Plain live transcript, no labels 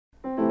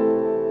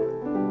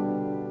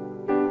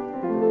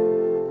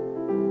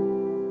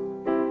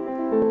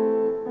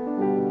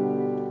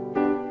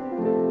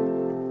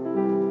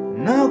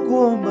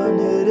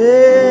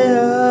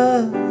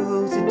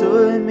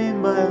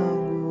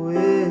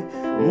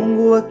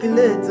Mungu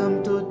akileta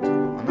mtoto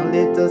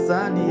analeta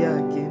sahani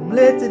yake,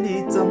 mlete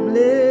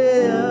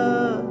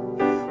nitamlea,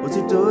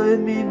 usitoe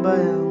mimba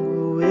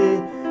yangu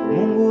we.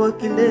 Mungu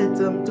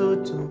akileta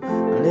mtoto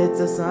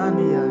analeta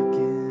sahani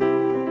yake.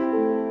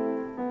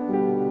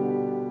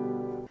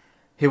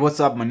 Hey, what's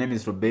up? My name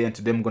is Robe, and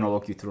today I'm gonna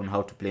walk you through on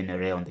how to play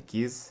Nerea on the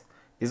keys.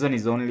 This one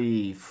is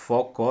only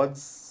 4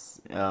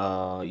 chords.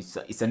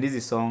 It's an easy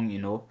song, you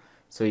know.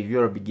 So if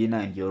you're a beginner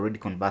and you're already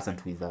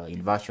conversant with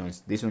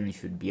inversions, this one you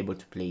should be able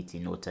to play it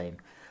in no time.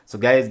 So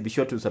guys, be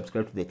sure to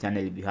subscribe to the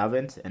channel if you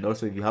haven't, and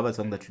also if you have a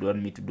song that you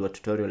want me to do a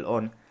tutorial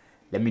on,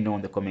 let me know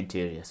in the comment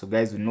area. So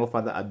guys, with no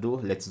further ado,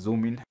 let's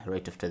zoom in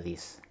right after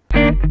this.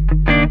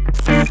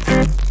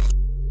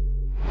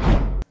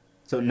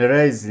 So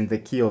Nerea is in the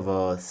key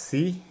of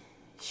C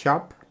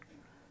sharp.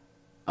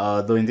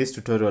 Though in this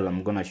tutorial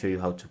I'm gonna show you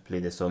how to play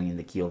the song in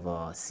the key of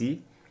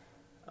C.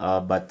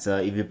 But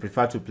if you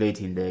prefer to play it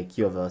in the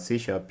key of C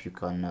sharp, you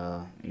can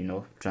you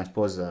know,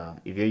 transpose.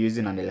 If you're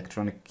using an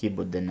electronic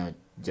keyboard, then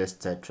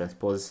just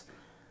transpose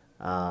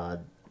the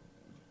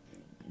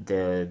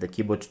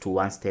keyboard to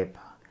a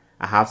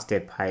half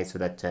step high, so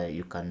that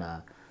you can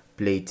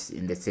play it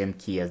in the same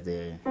key as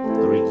the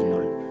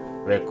original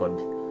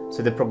record.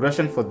 So the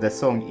progression for the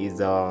song is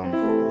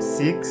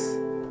 6,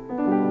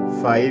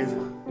 5,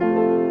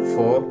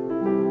 4,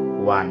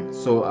 1.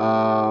 So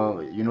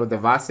you know, the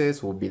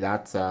verses will be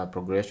that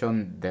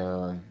progression,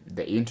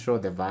 the intro,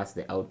 the verse,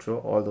 the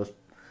outro, all those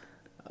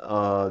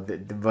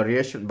the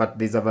variation. But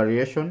there's a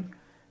variation,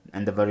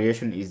 and the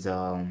variation is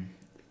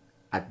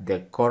at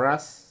the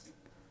chorus,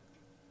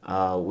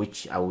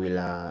 which I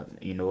will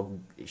you know,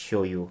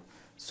 show you.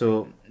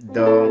 So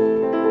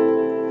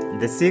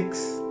the 6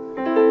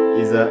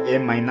 is a A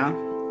minor,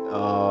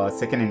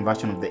 second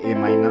inversion of the A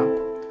minor.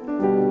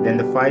 Then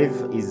the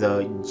 5 is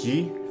a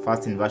G,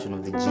 first inversion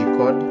of the G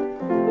chord.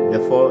 The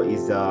 4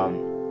 is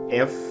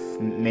F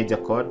major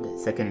chord,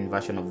 second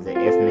inversion of the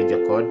F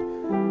major chord.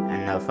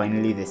 And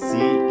finally the C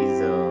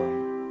is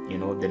you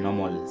know, the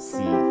normal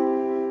C.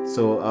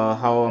 So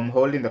how I'm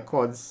holding the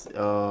chords,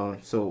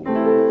 so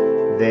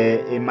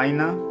the A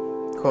minor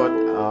chord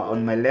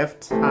on my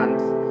left hand.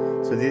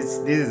 So this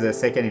is the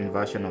second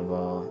inversion of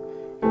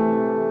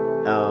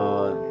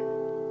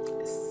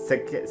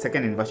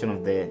second inversion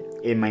of the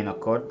A minor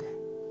chord.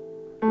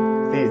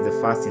 This is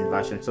the first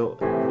inversion. So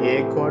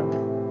A chord,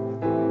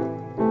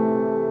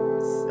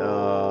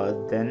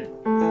 then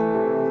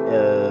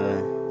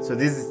so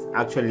this is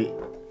actually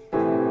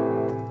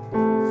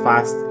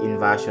first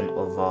inversion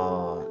of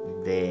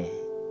the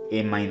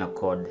A minor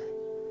chord.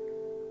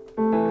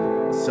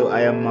 So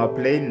I am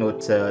playing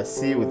note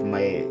C with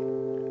my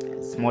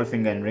small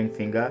finger and ring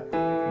finger,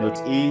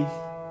 note E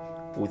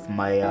with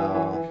my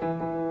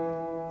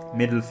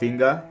middle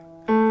finger,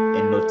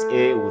 and note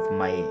A with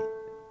my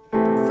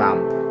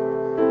thumb.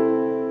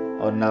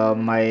 On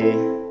my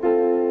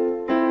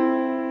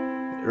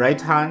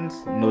right hand,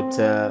 note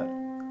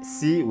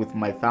C with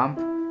my thumb,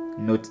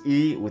 note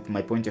E with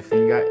my pointer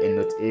finger, and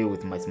note A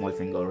with my small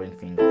finger or ring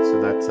finger. So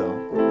that's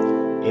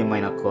A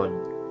minor chord.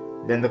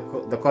 Then the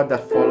chord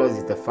that follows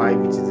is the 5,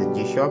 which is a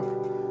G sharp.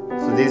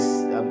 So this,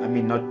 I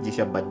mean not G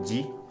sharp but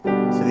G.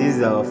 So this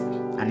is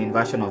an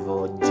inversion of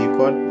a G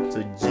chord.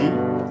 So G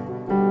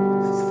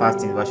is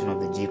first inversion of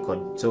the G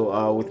chord.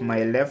 So with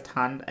my left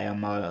hand, I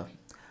am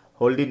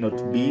holding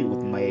note B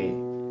with my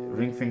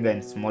ring finger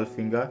and small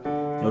finger,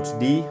 note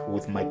D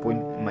with my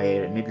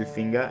middle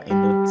finger,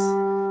 and note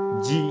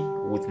G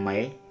with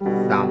my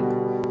thumb.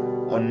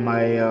 On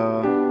my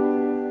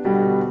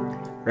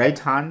right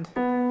hand,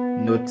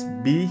 note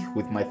B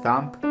with my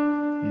thumb,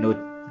 note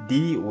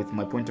D with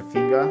my pointer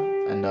finger,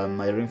 and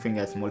my ring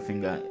finger and small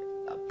finger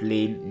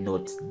playing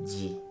note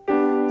G.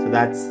 So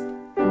that's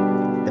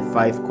the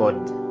 5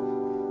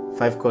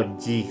 chord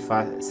G,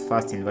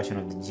 first inversion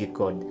of the G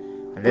chord.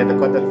 And then the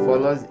chord that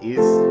follows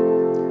is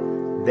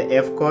the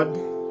F chord,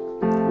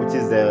 which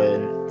is the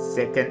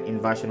second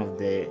inversion of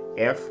the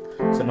F.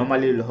 So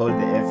normally you'll hold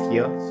the F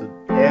here. So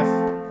F,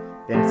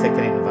 then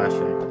second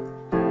inversion,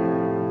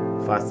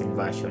 first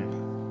inversion.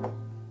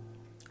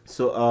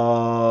 So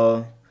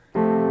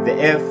the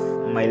F,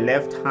 my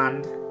left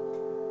hand,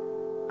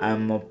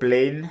 I'm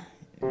playing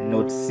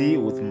note C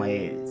with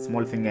my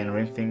small finger and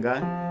ring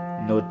finger,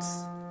 note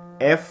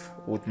F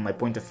with my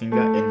pointer finger,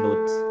 and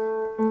note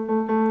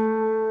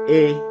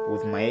A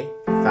with my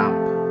thumb.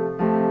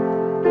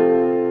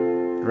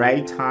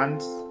 Right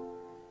hand,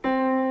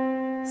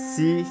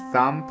 C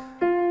thumb,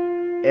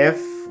 F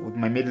with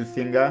my middle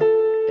finger,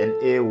 and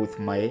A with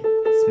my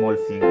small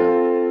finger.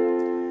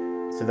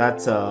 So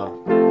that's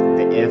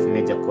the F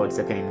major chord,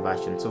 second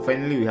inversion. So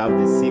finally we have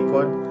the C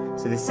chord.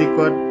 So the C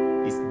chord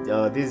is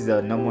this is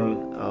a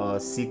normal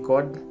C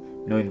chord,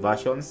 no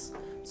inversions.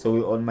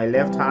 So on my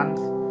left hand,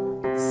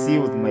 C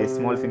with my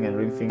small finger and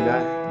ring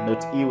finger,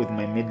 note E with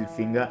my middle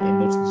finger, and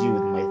note G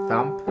with my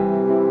thumb.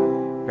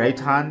 Right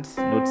hand,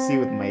 note C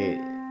with my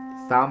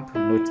thumb,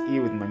 note E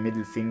with my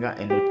middle finger,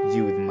 and note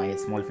G with my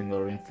small finger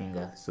or ring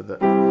finger. So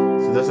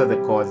those are the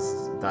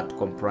chords that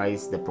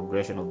comprise the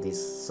progression of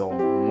this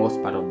song,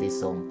 most part of this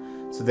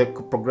song. So the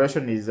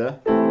progression is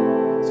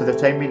so the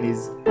timing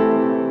is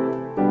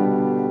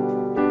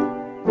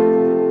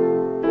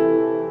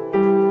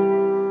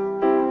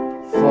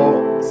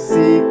 4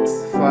 6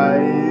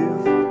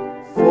 5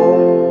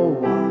 4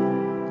 1.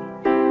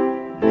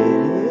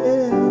 Nerea,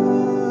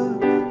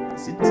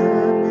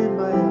 usitame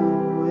mbaya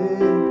we,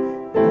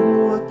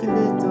 Mungu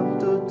akileta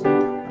mtoto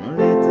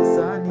analeta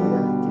sahani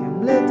yake,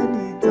 mlete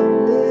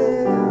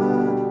nitamlea.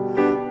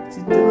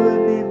 Usitoe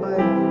mimba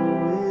yangu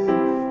we,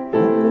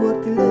 Mungu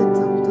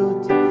akileta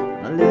mtoto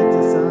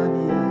analeta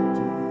sahani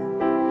yake.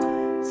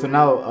 So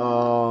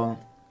now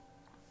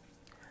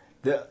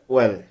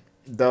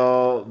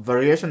the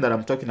variation that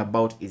I'm talking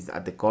about is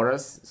at the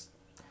chorus.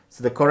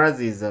 So the chorus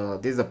is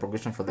this is a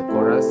progression for the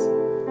chorus: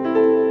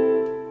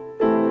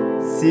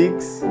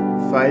 6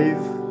 5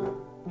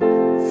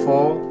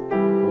 4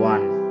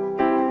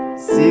 1,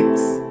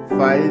 6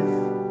 5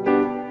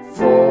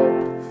 4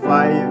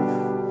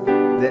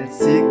 5, then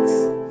 6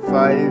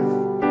 5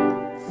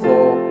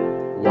 4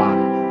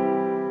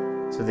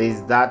 1. So there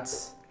is that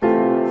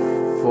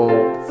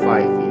 4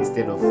 5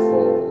 instead of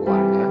 4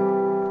 1. Yeah?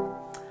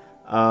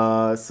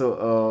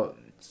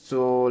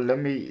 So let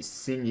me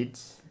sing it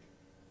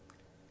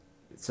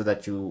so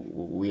that you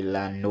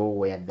will know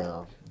where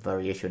the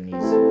variation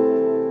is.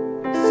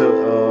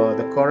 So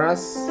the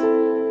chorus: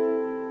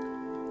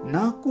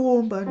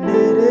 nakuomba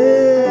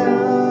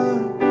Nerea,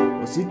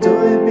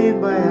 usitoe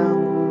mimba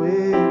yangu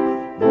we,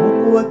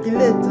 Mungu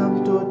akileta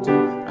mtoto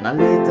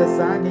analeta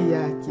sahani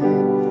yake,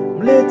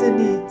 mlete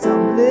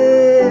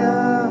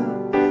nitamlea.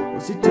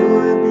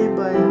 Usitoe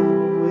mimba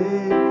yangu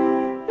we,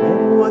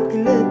 Mungu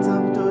akileta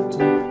mtoto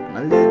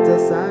analeta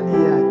sahani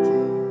yake.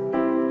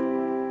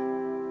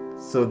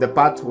 So the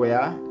part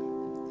where,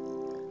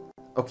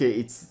 okay,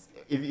 it's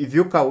if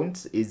you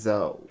count is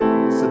so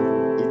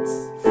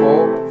it's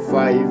 4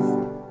 5,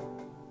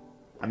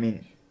 I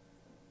mean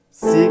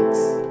 6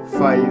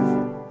 5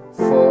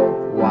 4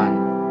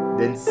 1,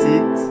 then 6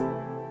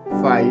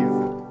 5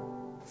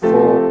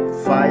 4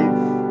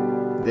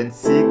 5, then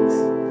 6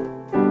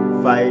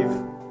 5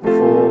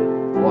 4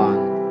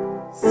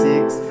 1,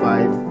 6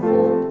 5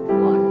 4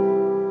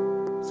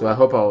 1. So I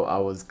hope I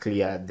was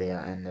clear there,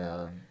 and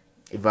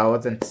if I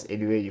wasn't,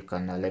 anyway, you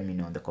can let me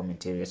know in the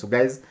comment area. So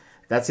guys,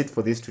 that's it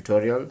for this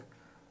tutorial.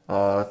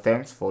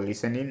 Thanks for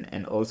listening,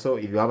 and also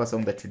if you have a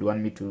song that you'd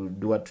want me to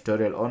do a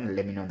tutorial on,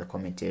 let me know in the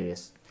comment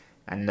areas.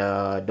 And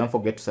don't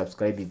forget to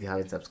subscribe if you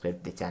haven't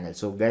subscribed to the channel.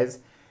 So guys,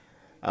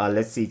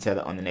 let's see each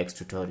other on the next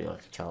tutorial.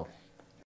 Ciao.